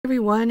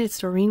everyone, it's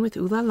Doreen with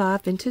Ooh La La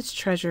Vintage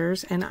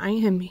Treasures, and I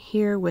am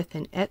here with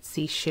an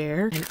Etsy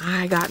share, and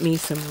I got me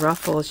some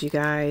ruffles, you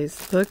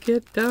guys. Look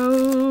at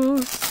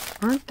those.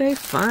 Aren't they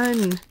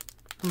fun?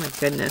 Oh my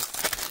goodness.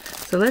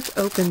 So let's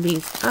open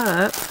these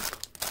up,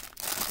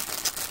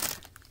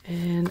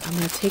 and I'm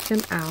going to take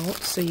them out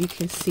so you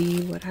can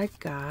see what I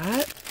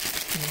got.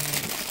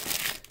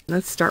 And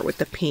let's start with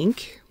the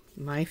pink,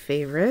 my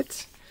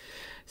favorite.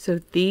 So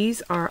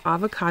these are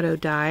avocado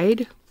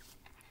dyed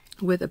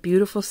with a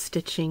beautiful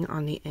stitching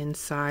on the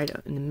inside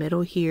in the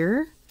middle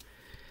here.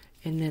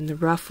 And then the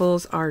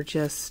ruffles are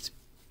just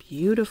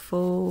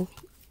beautiful.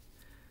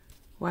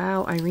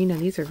 Wow, Irina,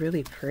 these are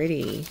really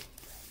pretty.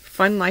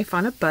 Fun Life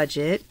on a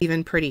Budget.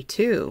 Even pretty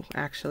too,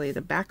 actually,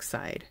 the back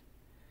side.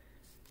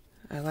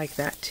 I like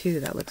that too.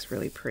 That looks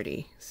really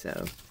pretty.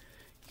 So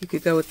you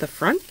could go with the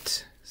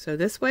front, so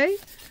this way,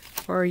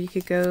 or you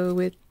could go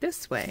with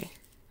this way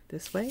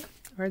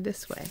or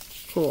this way.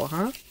 Cool,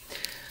 huh?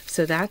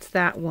 So that's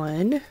that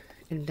one.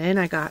 And then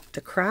I got the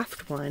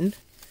craft one,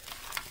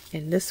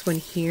 and this one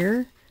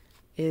here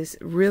is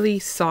really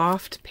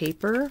soft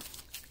paper.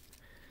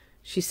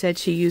 She said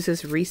she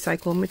uses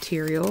recycled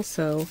material,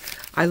 so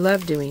I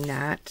love doing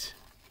that.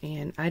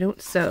 And I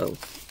don't sew.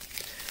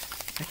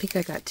 I think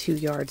I got 2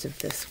 yards of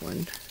this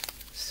one.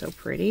 So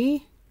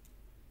pretty.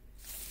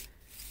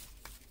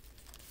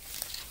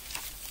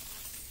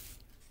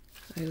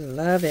 I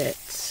love it.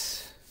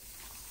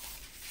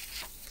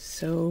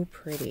 So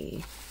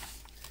pretty.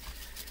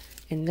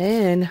 And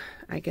then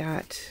I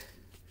got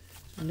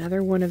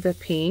another one of the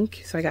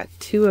pink. So I got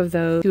two of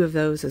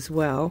those as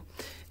well.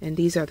 And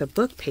these are the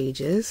book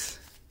pages.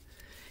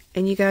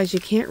 And you guys,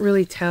 you can't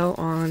really tell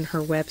on her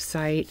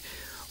website,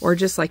 or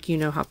just like, you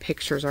know how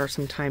pictures are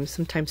sometimes.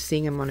 Sometimes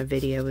seeing them on a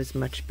video is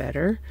much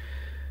better.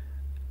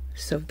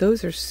 So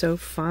those are so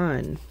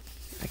fun.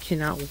 I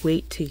cannot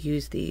wait to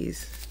use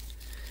these.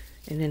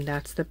 And then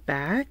that's the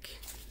back.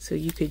 So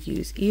you could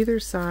use either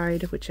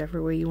side, whichever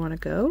way you want to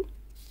go.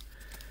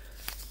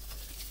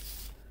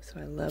 So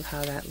I love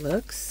how that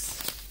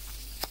looks.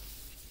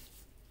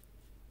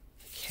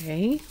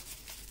 Okay.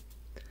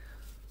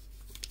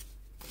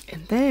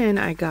 And then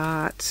I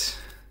got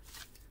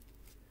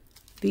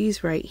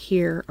these right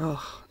here.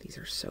 Oh, these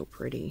are so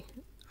pretty.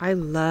 I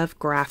love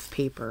graph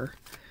paper.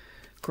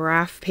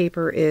 Graph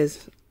paper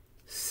is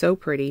so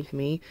pretty to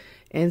me.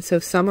 And so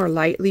some are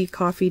lightly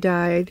coffee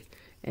dyed.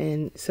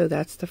 And so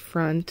that's the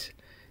front.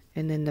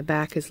 And then the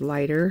back is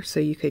lighter. So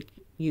you could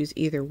use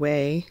either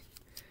way.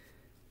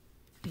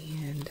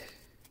 And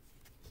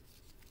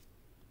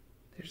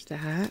there's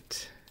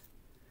that.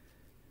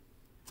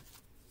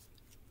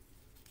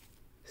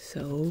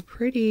 So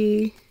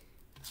pretty.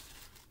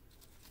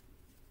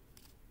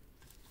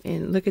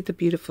 And look at the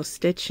beautiful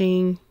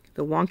stitching.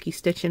 The wonky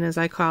stitching, as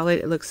I call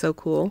it. It looks so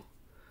cool.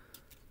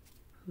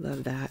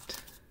 Love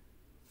that.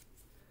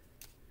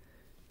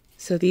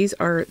 So these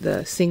are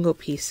the single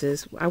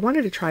pieces. I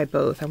wanted to try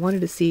both. I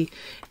wanted to see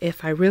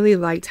if I really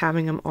liked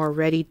having them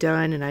already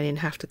done and I didn't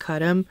have to cut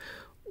them,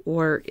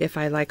 or if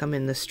I like them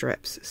in the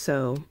strips.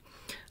 So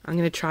I'm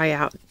going to try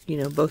out, you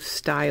know, both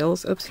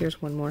styles. Oops,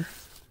 here's one more.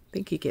 I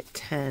think you get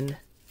 10.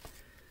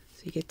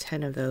 So you get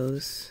 10 of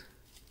those.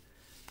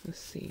 Let's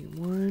see,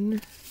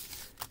 one.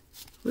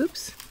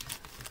 Whoops.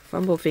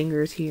 Fumble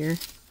fingers here.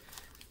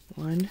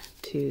 1,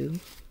 2,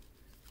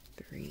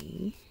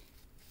 3,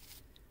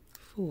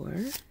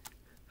 4,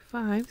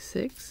 5,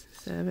 6,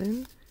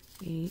 7,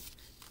 8,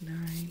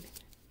 9,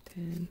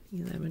 10,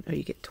 11. Oh,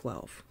 you get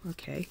 12.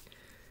 Okay.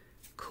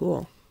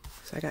 Cool.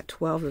 So I got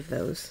 12 of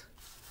those.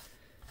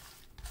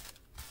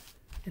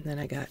 And then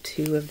I got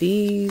 2 of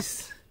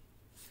these.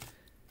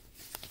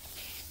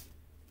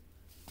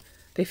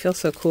 They feel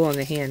so cool in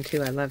the hand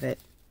too. I love it.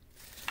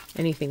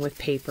 Anything with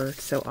paper,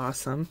 it's so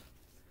awesome.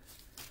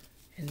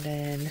 And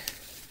then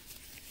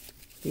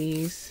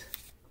these.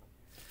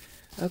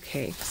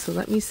 Okay, so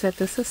let me set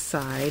this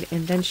aside.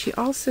 And then she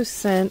also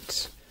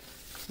sent,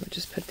 I'll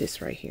just put this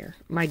right here.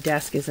 My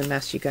desk is a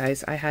mess, you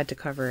guys. I had to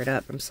cover it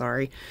up. I'm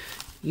sorry.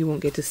 You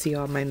won't get to see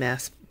all my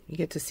mess. You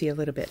get to see a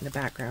little bit in the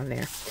background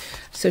there.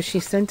 So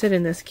she sent it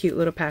in this cute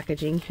little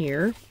packaging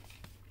here.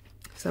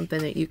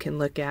 Something that you can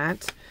look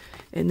at.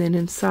 And then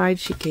inside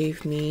she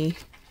gave me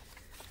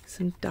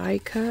some die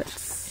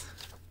cuts.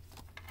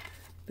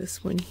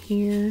 This one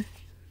here.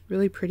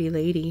 Really pretty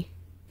lady.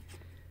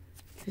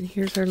 And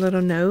here's our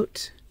little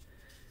note.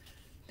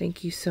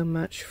 Thank you so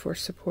much for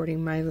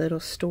supporting my little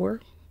store.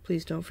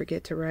 Please don't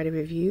forget to write a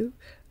review.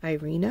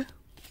 Irina.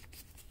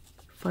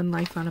 Fun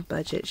Life on a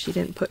Budget. She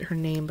didn't put her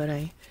name, but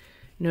I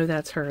know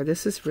that's her.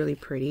 This is really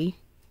pretty.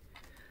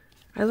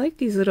 I like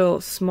these little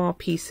small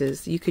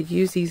pieces. You could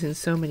use these in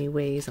so many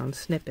ways on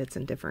snippets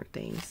and different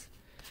things.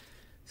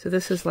 So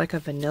this is like a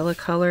vanilla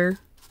colored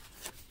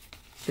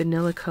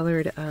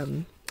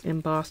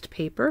embossed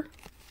paper.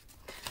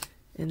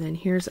 And then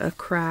here's a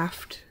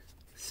craft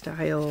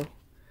style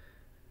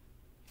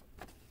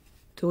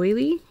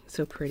doily.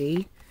 So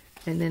pretty.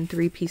 And then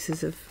 3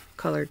 pieces of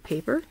colored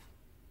paper.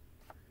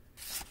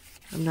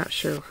 I'm not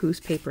sure whose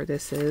paper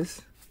this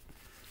is.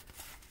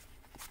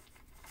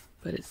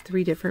 but it's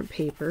 3 different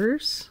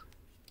papers.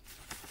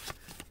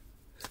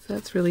 So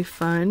that's really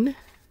fun.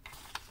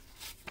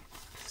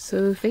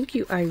 So thank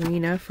you,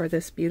 Irina, for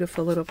this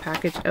beautiful little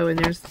package. Oh, and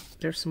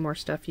there's some more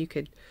stuff you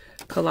could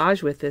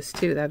collage with this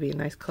too. That'd be a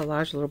nice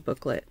collage little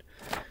booklet.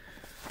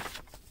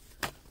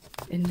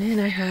 And then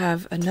I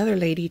have another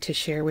lady to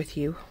share with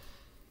you.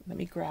 Let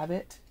me grab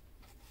it.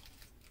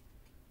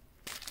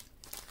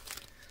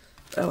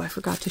 Oh, I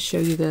forgot to show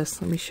you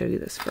this. Let me show you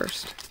this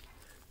first.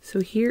 So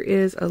here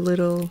is a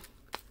little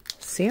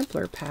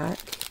sampler pack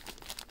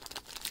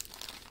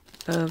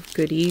of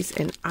goodies,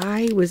 and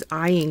I was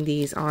eyeing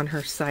these on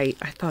her site.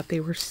 I thought they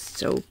were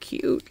so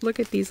cute. Look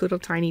at these little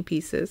tiny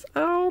pieces.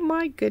 Oh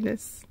my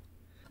goodness.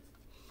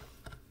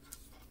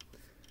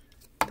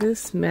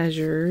 This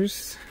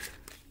measures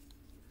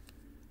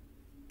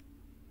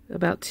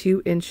about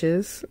 2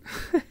 inches.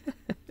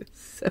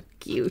 So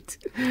cute.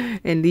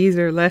 And these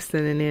are less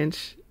than an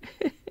inch.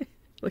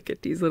 Look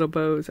at these little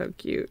bows, how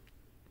cute.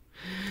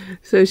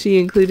 So she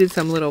included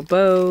some little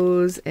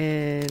bows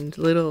and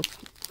little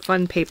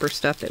fun paper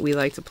stuff that we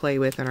like to play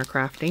with in our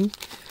crafting.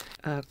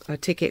 A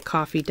ticket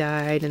coffee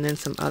dyed, and then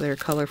some other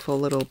colorful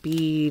little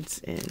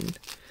beads and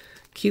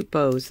cute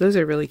bows. Those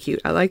are really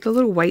cute. I like the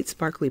little white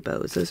sparkly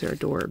bows. Those are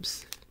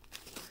adorbs.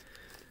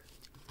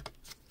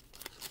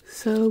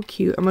 So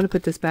cute. I'm going to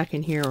put this back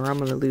in here or I'm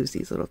going to lose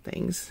these little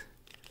things.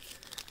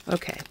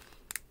 Okay.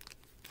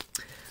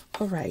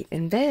 All right.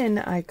 And then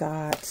I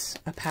got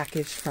a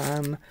package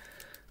from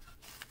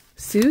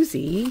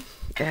Susie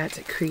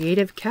at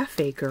Creative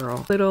Cafe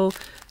Girl. Little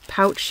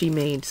pouch she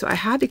made. So I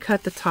had to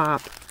cut the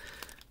top,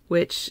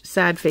 which,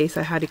 sad face,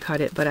 I had to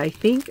cut it, but I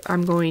think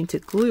I'm going to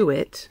glue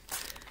it,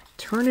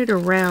 turn it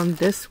around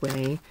this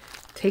way,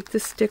 take the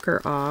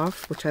sticker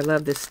off, which I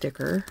love this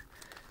sticker,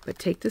 but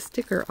take the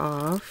sticker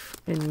off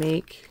and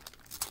make,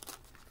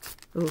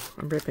 oh,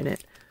 I'm ripping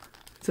it.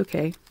 It's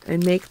okay.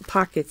 And make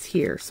pockets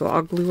here. So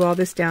I'll glue all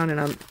this down,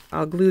 and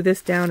I'll glue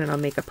this down, and I'll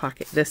make a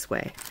pocket this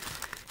way.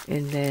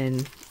 And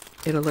then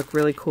it'll look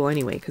really cool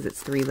anyway because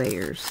it's 3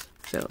 layers.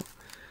 So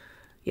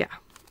yeah,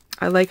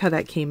 I like how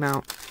that came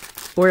out.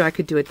 Or I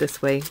could do it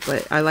this way,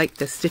 but I like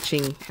the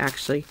stitching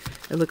actually.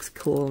 It looks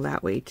cool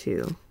that way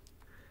too,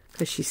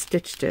 because she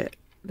stitched it,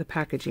 the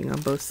packaging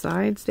on both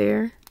sides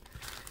there.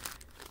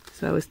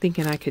 So I was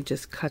thinking I could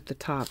just cut the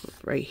top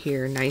right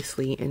here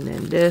nicely, and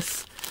then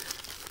this,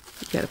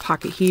 you got a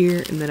pocket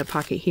here, and then a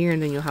pocket here,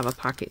 and then you'll have a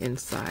pocket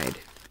inside.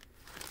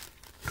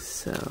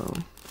 So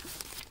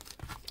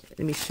let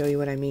me show you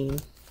what I mean.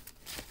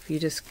 If you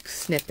just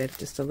snip it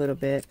just a little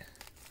bit.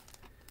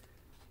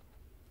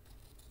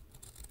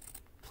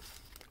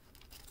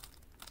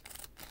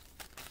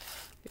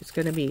 It's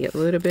going to be a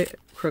little bit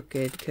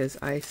crooked because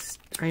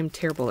I'm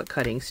terrible at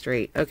cutting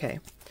straight. Okay,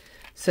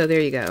 so there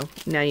you go.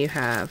 Now you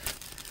have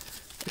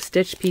a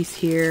stitch piece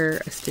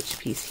here, a stitch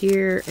piece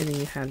here, and then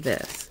you have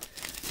this.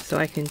 So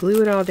I can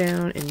glue it all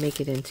down and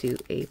make it into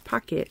a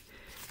pocket.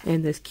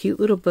 And this cute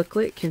little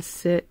booklet can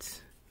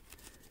sit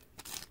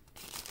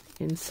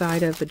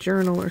inside of a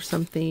journal or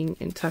something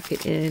and tuck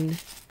it in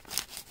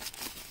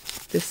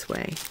this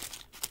way,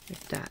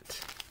 like that.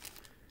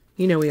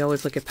 You know, we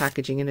always look at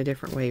packaging in a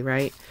different way,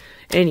 right?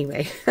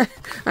 Anyway,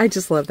 I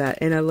just love that.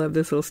 And I love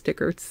this little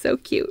sticker. It's so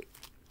cute.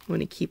 I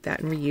want to keep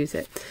that and reuse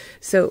it.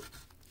 So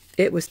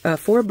it was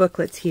 4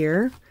 booklets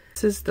here.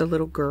 This is the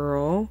little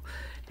girl.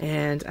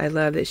 And I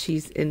love that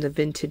she's in the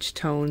vintage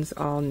tones,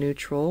 all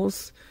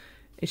neutrals.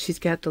 And she's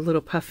got the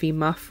little puffy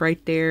muff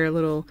right there.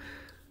 Little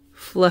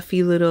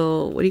fluffy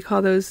little, what do you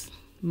call those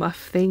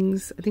muff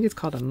things? I think it's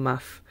called a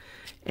muff.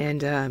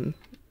 And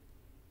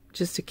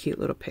just a cute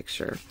little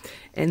picture.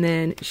 And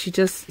then she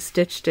just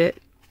stitched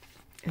it,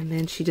 and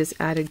then she just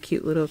added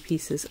cute little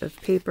pieces of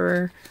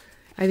paper.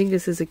 I think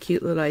this is a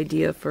cute little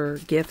idea for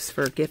gifts,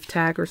 for a gift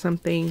tag or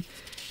something,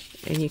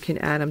 and you can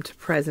add them to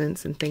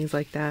presents and things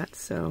like that.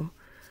 So,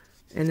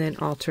 and then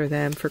alter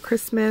them for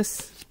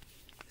Christmas.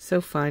 So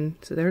fun.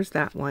 So there's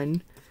that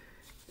one,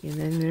 and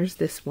then there's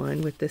this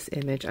one with this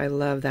image. I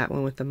love that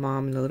one with the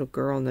mom and the little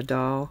girl and the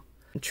doll,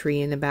 a tree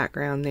in the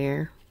background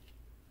there.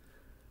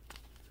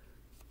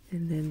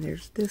 And then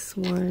there's this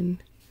one,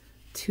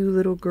 2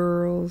 little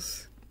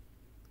girls,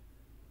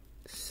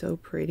 so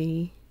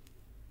pretty.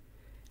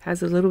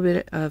 Has a little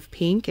bit of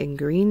pink and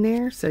green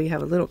there, so you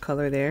have a little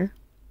color there.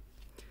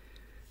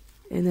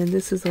 And then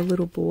this is a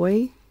little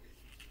boy.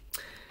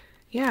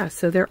 Yeah,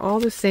 so they're all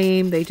the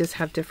same, they just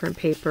have different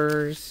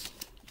papers,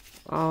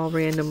 all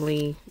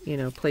randomly, you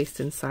know, placed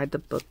inside the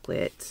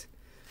booklet.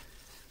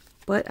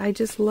 But I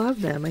just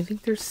love them. I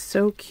think they're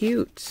so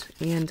cute.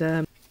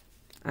 And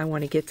I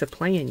want to get to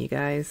playing, you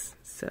guys.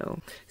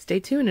 So stay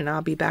tuned and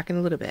I'll be back in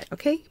a little bit.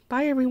 Okay,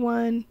 bye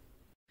everyone.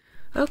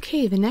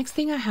 Okay, the next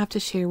thing I have to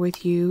share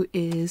with you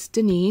is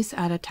Denise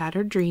at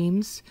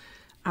AtatteredDreams.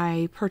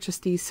 I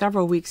purchased these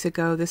several weeks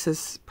ago. This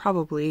is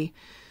probably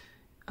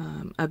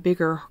a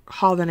bigger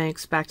haul than I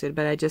expected,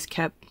 but I just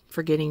kept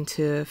forgetting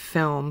to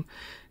film.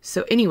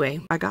 So anyway,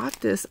 I got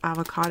this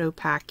avocado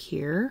pack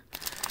here,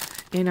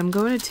 and I'm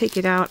going to take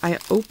it out. I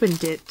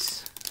opened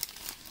it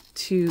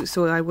to,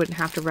 so I wouldn't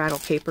have to rattle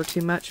paper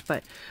too much,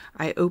 but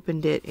I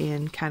opened it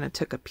and kind of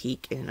took a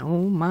peek, and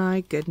oh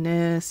my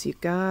goodness, you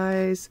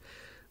guys,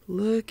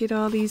 look at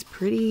all these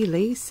pretty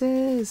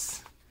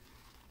laces.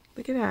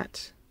 Look at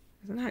that.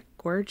 Isn't that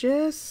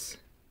gorgeous?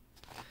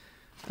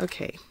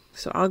 Okay,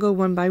 so I'll go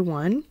one by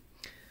one.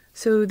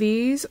 So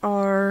these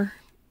are,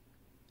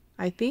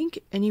 I think,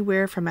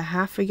 anywhere from a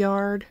half a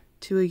yard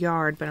to a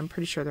yard, but I'm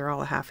pretty sure they're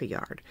all a half a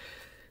yard.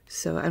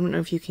 So I don't know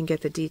if you can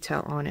get the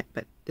detail on it,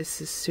 but this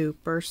is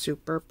super,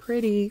 super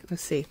pretty.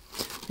 Let's see.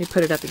 Let me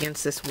put it up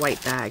against this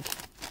white bag.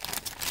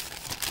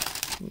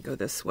 Let me go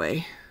this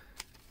way.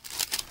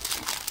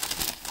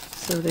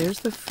 So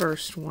there's the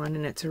first one,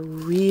 and it's a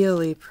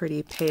really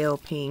pretty pale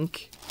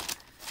pink.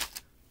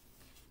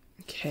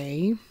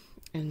 Okay,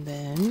 and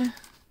then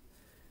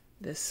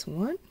this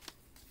one.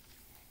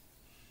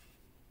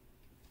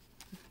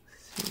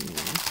 Let's see.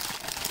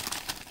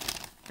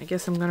 I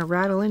guess I'm gonna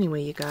rattle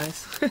anyway, you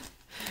guys.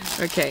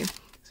 Okay, so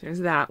there's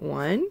that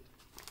one,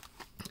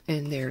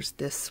 and there's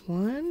this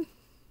one.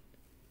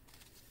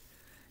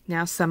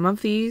 Now some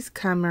of these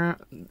colors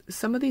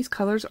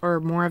are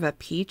more of a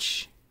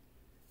peach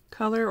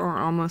color or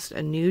almost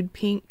a nude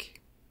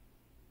pink.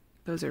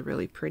 Those are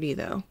really pretty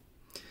though.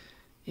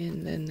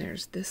 And then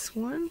there's this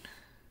one.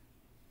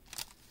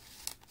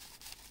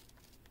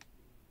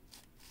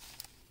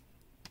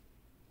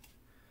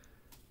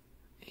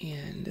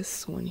 And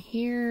this one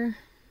here.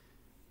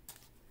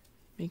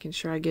 Making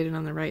sure I get it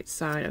on the right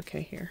side.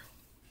 Okay, here.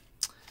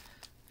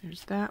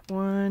 There's that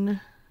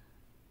one.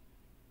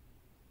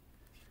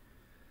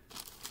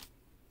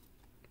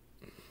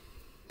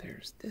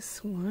 There's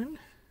this one.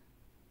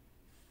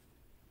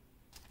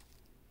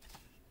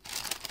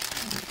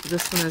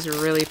 This one is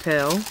really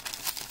pale.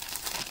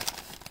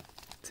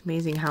 It's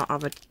amazing how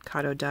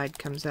avocado dyed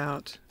comes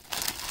out.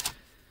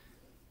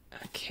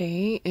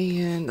 Okay,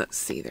 and let's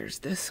see, there's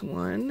this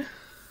one.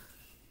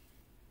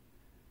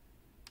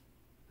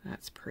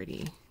 That's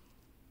pretty.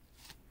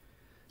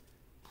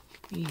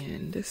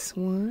 And this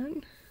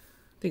one,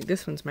 I think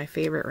this one's my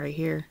favorite right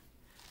here.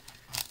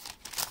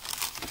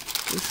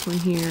 This one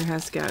here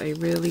has got a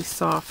really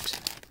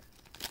soft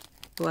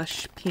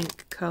blush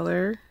pink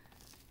color.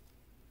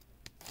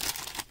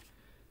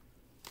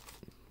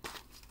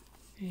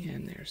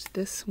 And there's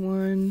this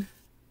one.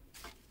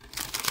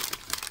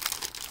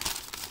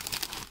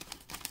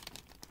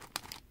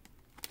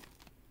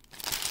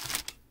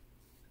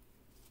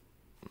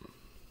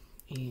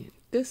 And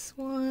this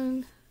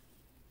one.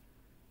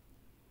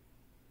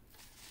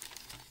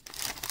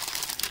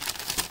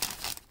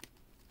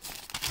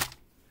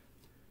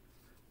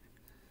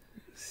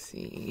 Let's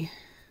see.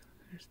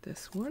 There's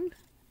this one.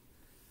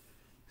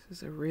 This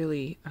is a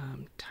really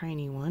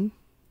tiny one.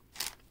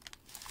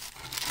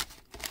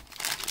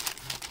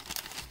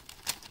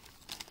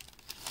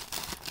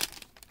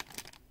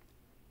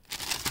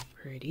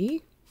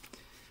 Pretty.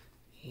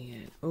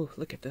 And oh,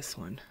 look at this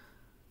one.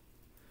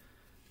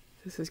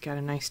 This has got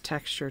a nice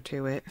texture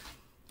to it.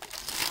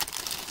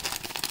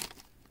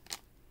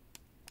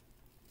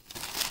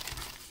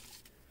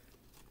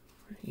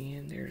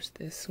 And there's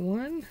this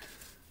one.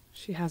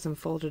 She has them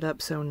folded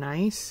up so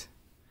nice.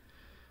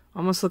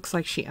 Almost looks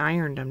like she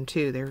ironed them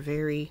too. They're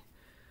very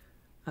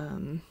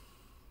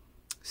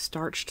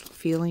starched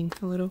feeling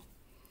a little.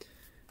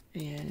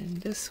 And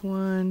this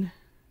one.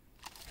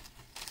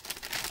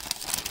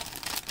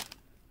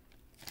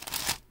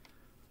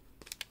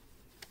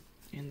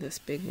 And this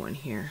big one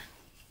here.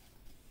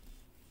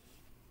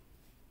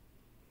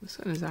 This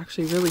one is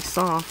actually really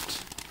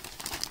soft.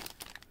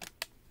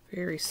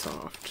 Very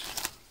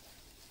soft.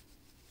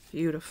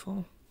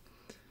 Beautiful.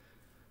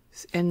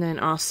 And then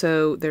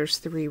also there's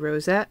 3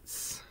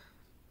 rosettes.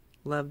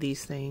 Love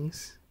these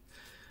things.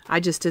 I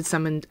just did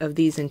some of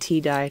these in tea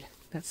dyed.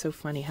 That's so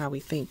funny how we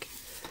think.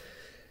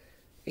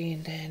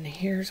 And then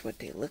here's what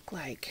they look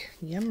like.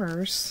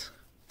 Yummers.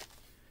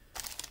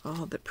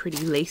 All the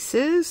pretty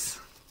laces.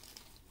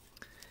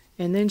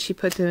 And then she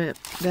put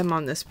them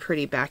on this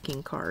pretty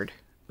backing card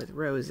with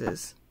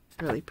roses.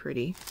 Really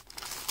pretty.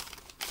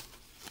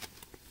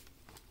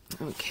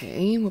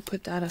 Okay, we'll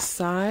put that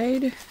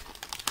aside.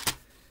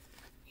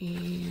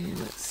 And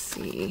let's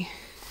see.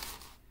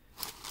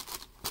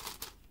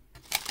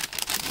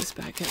 Put this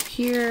back up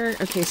here.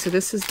 Okay, so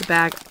this is the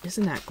bag.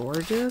 Isn't that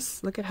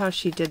gorgeous? Look at how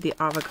she did the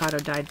avocado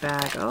dyed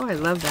bag. Oh, I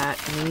love that,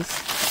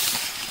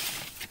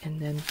 Denise.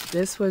 And then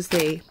this was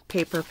the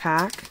paper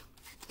pack.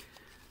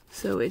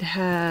 So it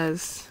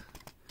has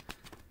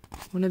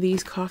one of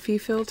these coffee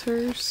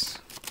filters,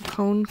 a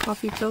cone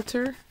coffee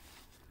filter.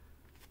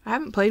 I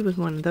haven't played with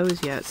one of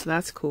those yet, so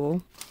that's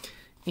cool.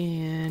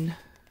 And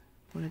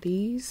one of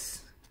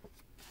these,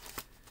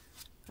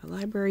 a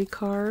library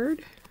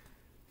card,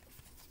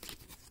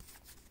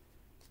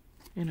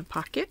 and a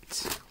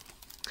pocket.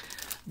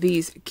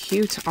 These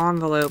cute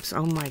envelopes.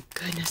 Oh my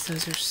goodness,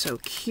 those are so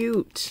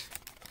cute.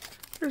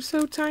 They're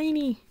so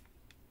tiny.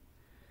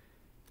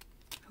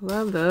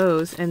 Love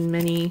those. And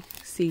mini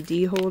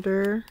CD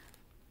holder.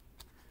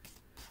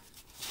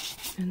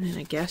 And then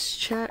a guest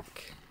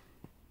check.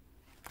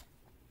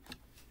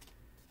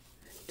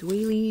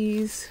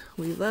 Doilies.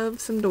 We love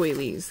some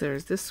doilies.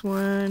 There's this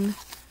one,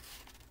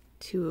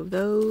 2 of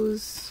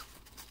those,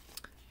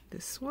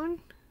 this one,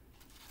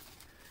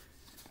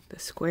 the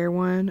square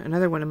one,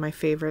 another one of my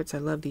favorites. I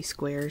love these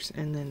squares.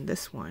 And then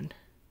this one.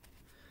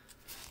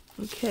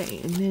 Okay,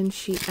 and then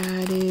she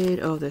added,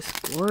 oh, this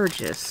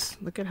gorgeous,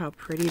 look at how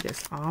pretty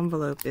this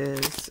envelope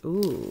is.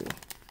 Ooh.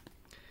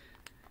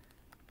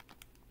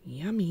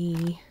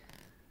 Yummy.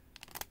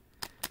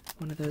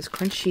 One of those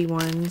crunchy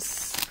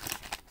ones.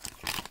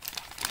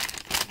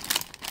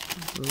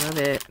 Love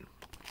it.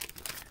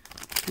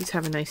 These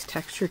have a nice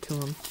texture to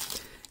them.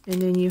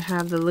 And then you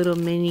have the little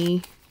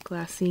mini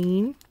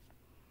glassine.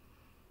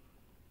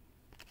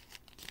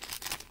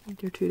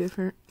 They're 2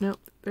 different. Nope.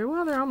 They're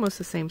almost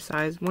the same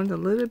size. One's a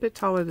little bit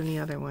taller than the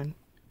other one.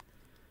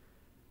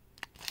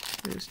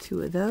 There's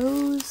 2 of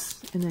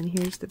those. And then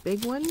here's the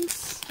big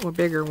ones, or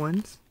bigger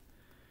ones.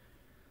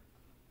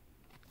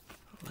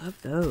 Love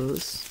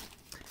those.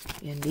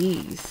 And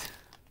these.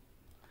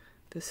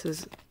 This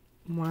is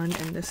one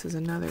and this is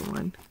another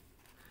one.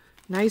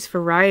 Nice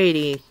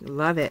variety.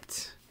 Love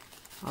it.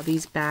 All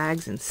these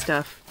bags and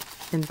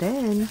stuff. And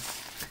then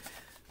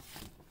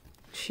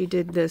she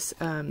did this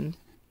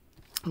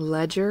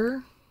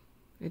ledger.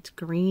 It's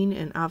green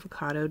and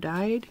avocado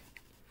dyed.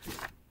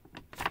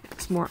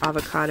 It's more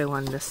avocado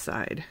on this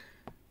side.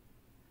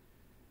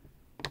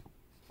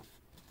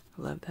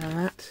 Love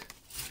that.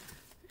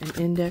 An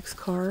index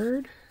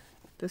card.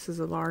 This is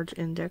a large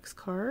index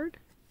card.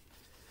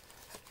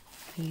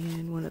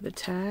 And one of the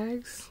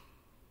tags.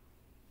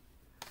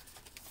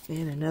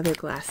 And another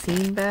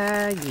glassine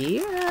bag.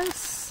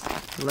 Yes!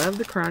 Love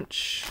the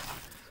crunch.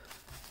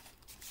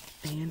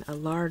 And a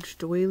large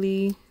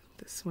doily.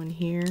 This one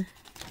here.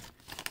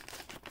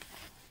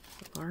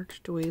 A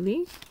large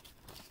doily.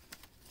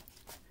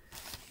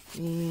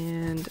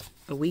 And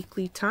a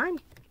weekly time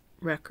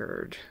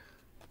record.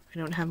 I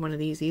don't have one of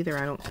these either,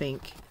 I don't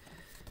think.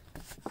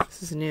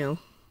 This is new.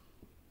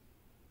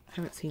 I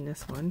haven't seen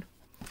this one.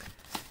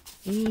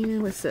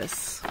 And what's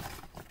this?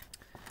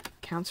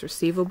 Accounts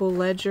receivable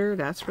ledger.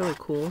 That's really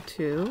cool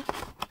too.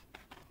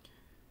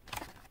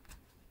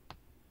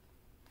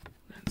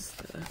 That's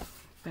the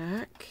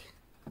back.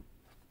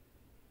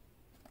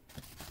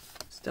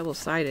 It's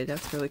double-sided.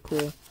 That's really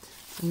cool.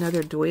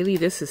 Another doily.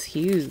 This is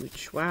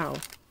huge. Wow.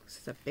 This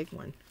is a big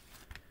one.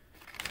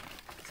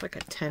 It's like a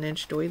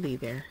 10-inch doily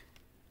there.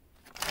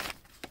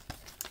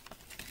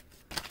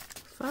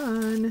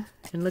 Fun.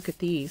 And look at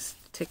these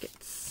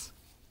tickets.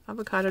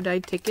 Avocado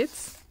dyed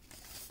tickets.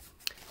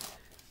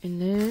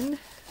 And then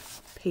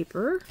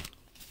paper.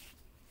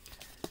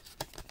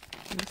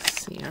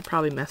 Let's see. I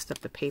probably messed up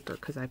the paper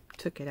because I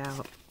took it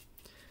out.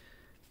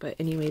 But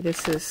anyway,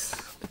 this is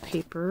the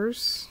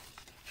papers.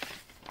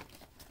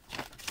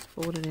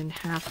 Folded in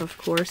half, of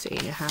course.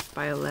 8.5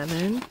 by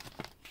 11.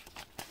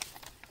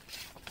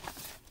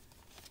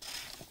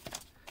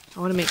 I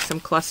want to make some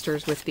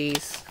clusters with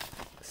these.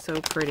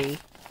 So pretty.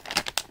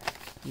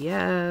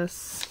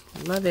 Yes.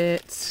 Love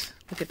it.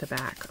 Look at the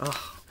back.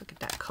 Oh, look at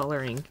that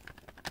coloring.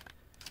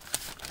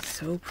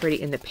 So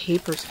pretty. And the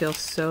papers feel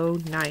so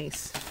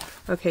nice.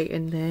 Okay,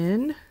 and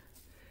then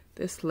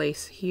this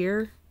lace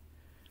here.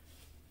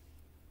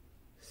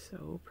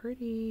 So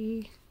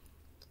pretty.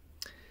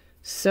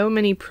 So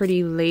many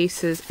pretty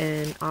laces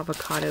and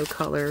avocado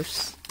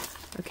colors.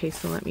 Okay,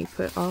 so let me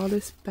put all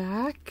this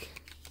back.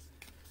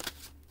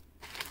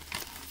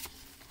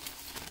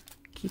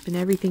 Keeping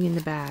everything in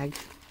the bag,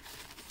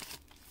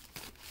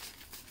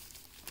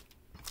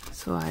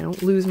 so I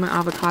don't lose my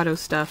avocado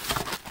stuff.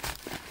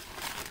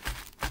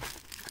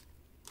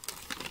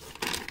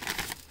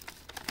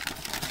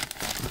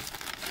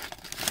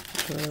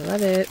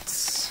 Love it.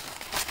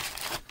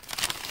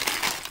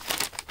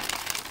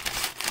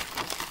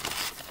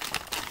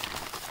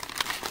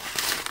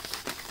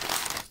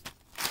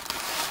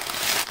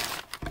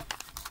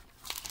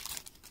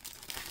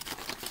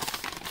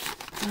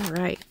 All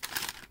right.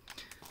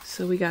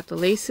 So we got the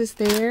laces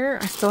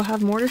there. I still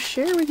have more to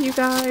share with you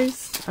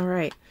guys. All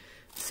right.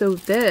 So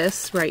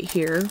this right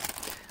here,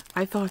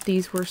 I thought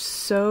these were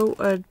so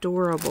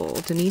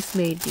adorable. Denise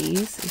made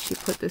these and she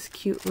put this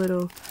cute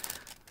little,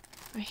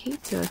 I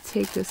hate to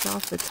take this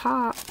off the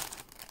top.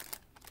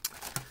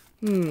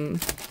 Let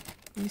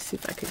me see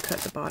if I could cut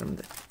the bottom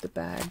of the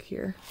bag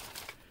here.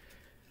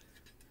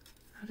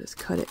 I'll just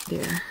cut it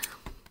there.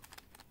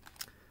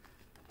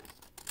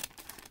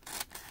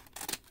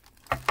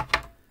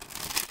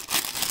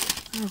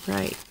 All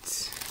right.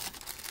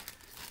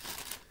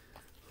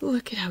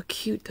 Look at how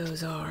cute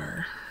those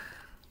are.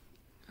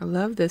 I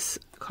love this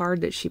card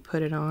that she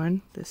put it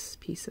on, this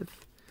piece of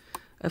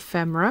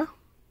ephemera.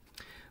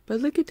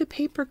 But look at the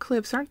paper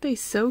clips. Aren't they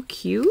so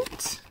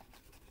cute?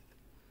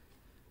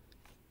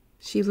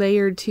 She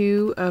layered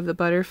 2 of the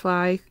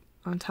butterfly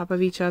on top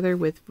of each other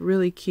with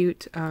really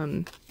cute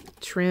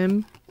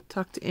trim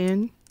tucked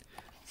in.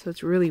 So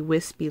it's really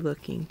wispy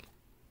looking.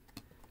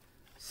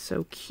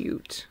 So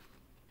cute.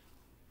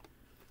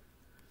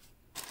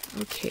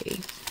 Okay,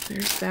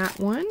 there's that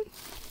one.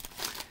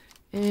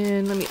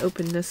 And let me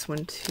open this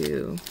one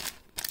too.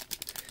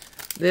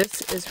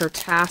 This is her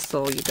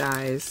tassel, you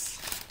guys.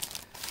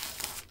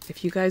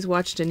 If you guys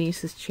watch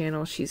Denise's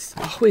channel, she's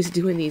always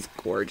doing these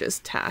gorgeous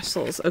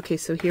tassels. Okay,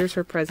 so here's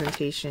her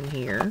presentation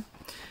here.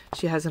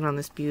 She has it on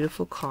this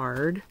beautiful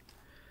card.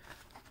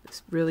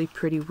 This really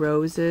pretty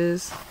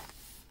roses.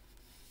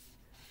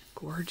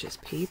 Gorgeous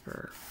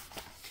paper.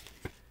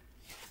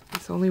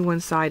 It's only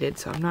one-sided,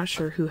 so I'm not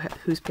sure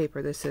whose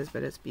paper this is,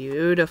 but it's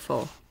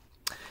beautiful.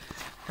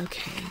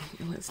 Okay,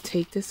 and let's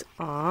take this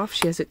off.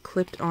 She has it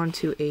clipped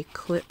onto a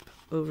clip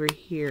over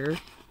here.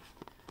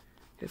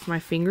 If my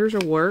fingers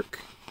will work.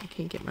 I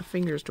can't get my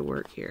fingers to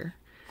work here.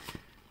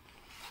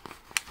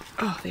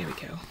 Oh, there we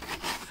go.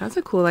 That's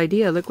a cool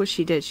idea. Look what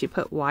she did. She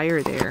put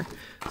wire there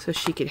so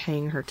she could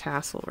hang her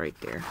tassel right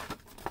there.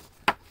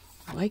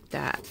 I like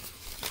that.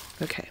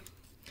 Okay.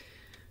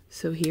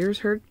 So here's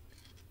her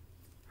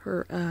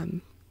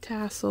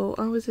tassel.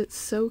 Oh, is it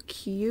so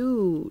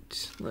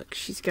cute? Look,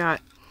 she's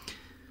got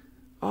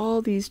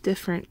all these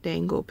different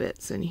dangle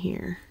bits in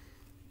here.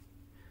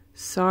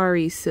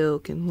 Sari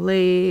silk and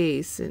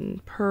lace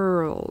and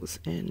pearls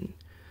and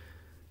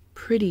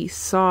pretty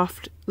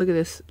soft. Look at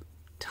this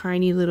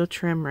tiny little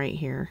trim right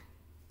here.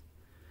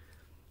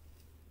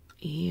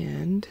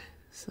 And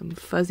some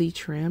fuzzy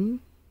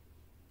trim.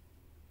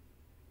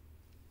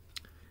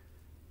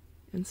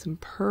 And some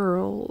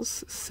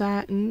pearls,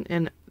 satin,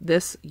 and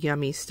this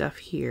yummy stuff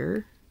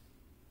here.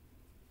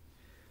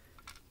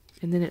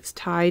 And then it's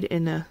tied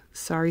in a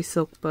sari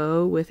silk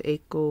bow with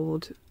a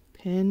gold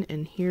pin.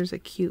 And here's a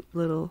cute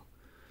little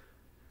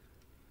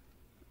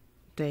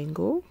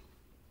dangle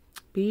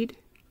bead.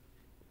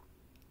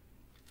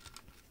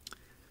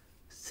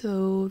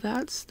 So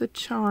that's the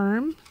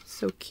charm.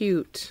 So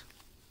cute.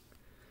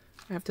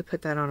 I have to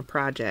put that on a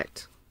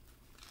project.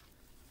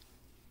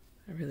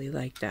 I really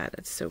like that.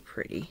 That's so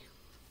pretty.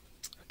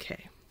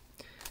 Okay.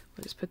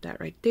 We'll just put that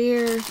right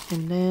there.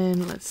 And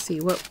then let's see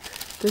what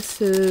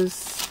this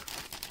is.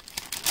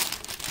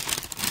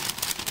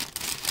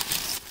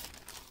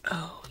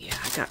 Oh, yeah.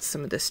 I got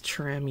some of this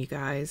trim, you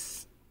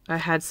guys. I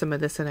had some of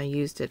this and I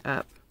used it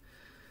up.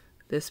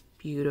 This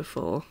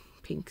beautiful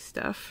pink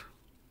stuff.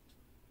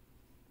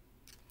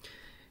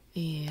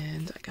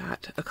 And I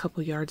got a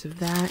couple yards of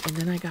that. And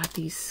then I got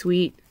these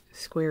sweet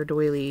square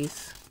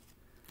doilies.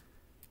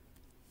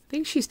 I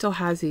think she still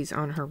has these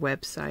on her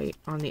website,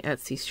 on the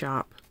Etsy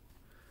shop.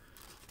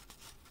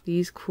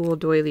 These cool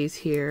doilies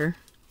here.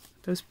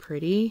 Those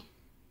pretty.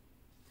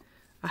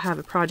 I have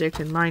a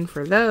project in mind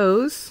for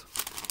those.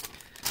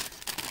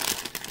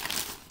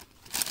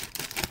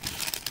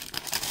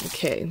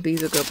 Okay,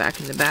 these will go back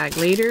in the bag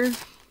later.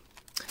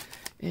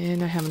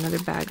 And I have another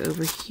bag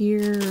over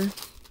here.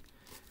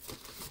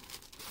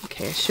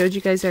 Okay, I showed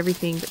you guys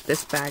everything but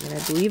this bag, and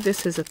I believe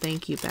this is a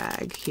thank you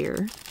bag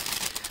here.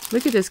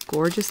 Look at this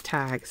gorgeous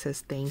tag. It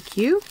says thank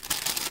you.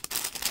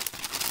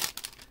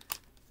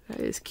 That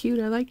is cute.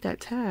 I like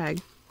that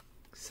tag.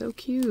 So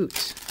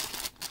cute.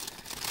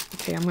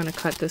 Okay, I'm going to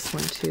cut this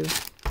one too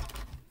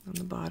on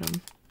the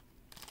bottom.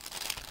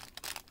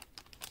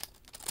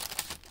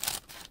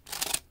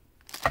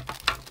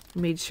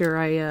 Made sure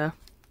I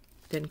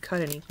didn't cut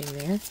anything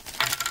there.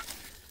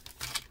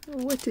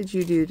 What did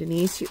you do,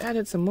 Denise? You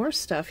added some more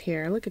stuff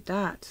here. Look at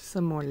that.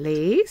 Some more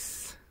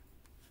lace.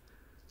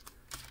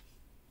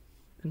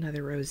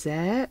 Another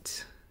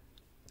rosette.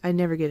 I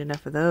never get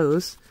enough of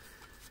those.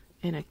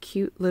 And a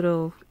cute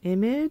little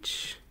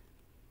image.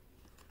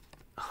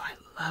 Oh,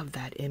 I love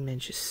that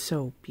image. It's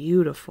so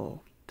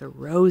beautiful. The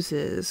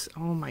roses.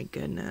 Oh my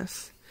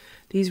goodness.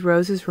 These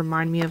roses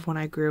remind me of when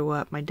I grew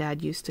up. My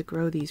dad used to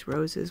grow these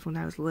roses when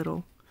I was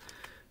little.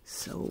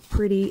 So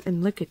pretty.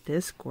 And look at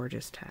this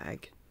gorgeous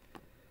tag.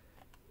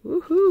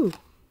 Woohoo!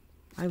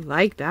 I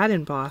like that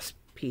embossed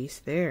piece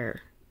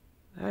there.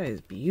 That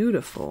is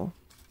beautiful.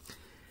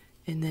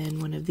 And then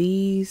one of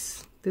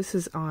these. This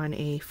is on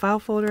a file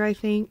folder, I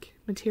think,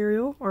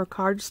 material or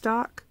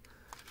cardstock.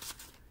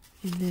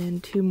 And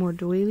then two more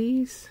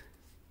doilies.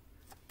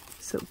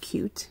 So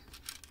cute.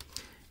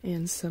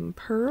 And some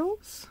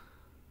pearls.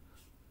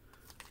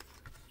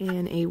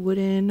 And a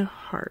wooden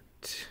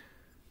heart.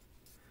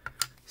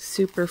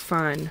 Super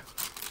fun.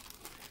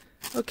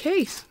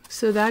 Okay,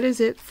 so that is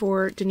it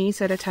for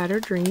Denise at A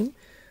Tattered Dream.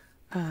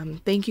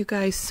 Thank you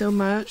guys so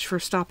much for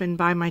stopping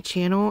by my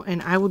channel, and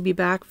I will be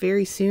back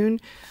very soon.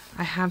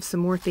 I have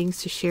some more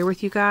things to share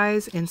with you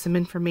guys and some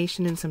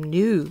information and some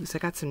news. I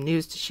got some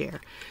news to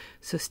share.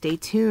 So stay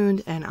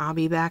tuned, and I'll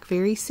be back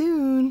very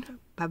soon.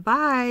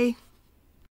 Bye-bye.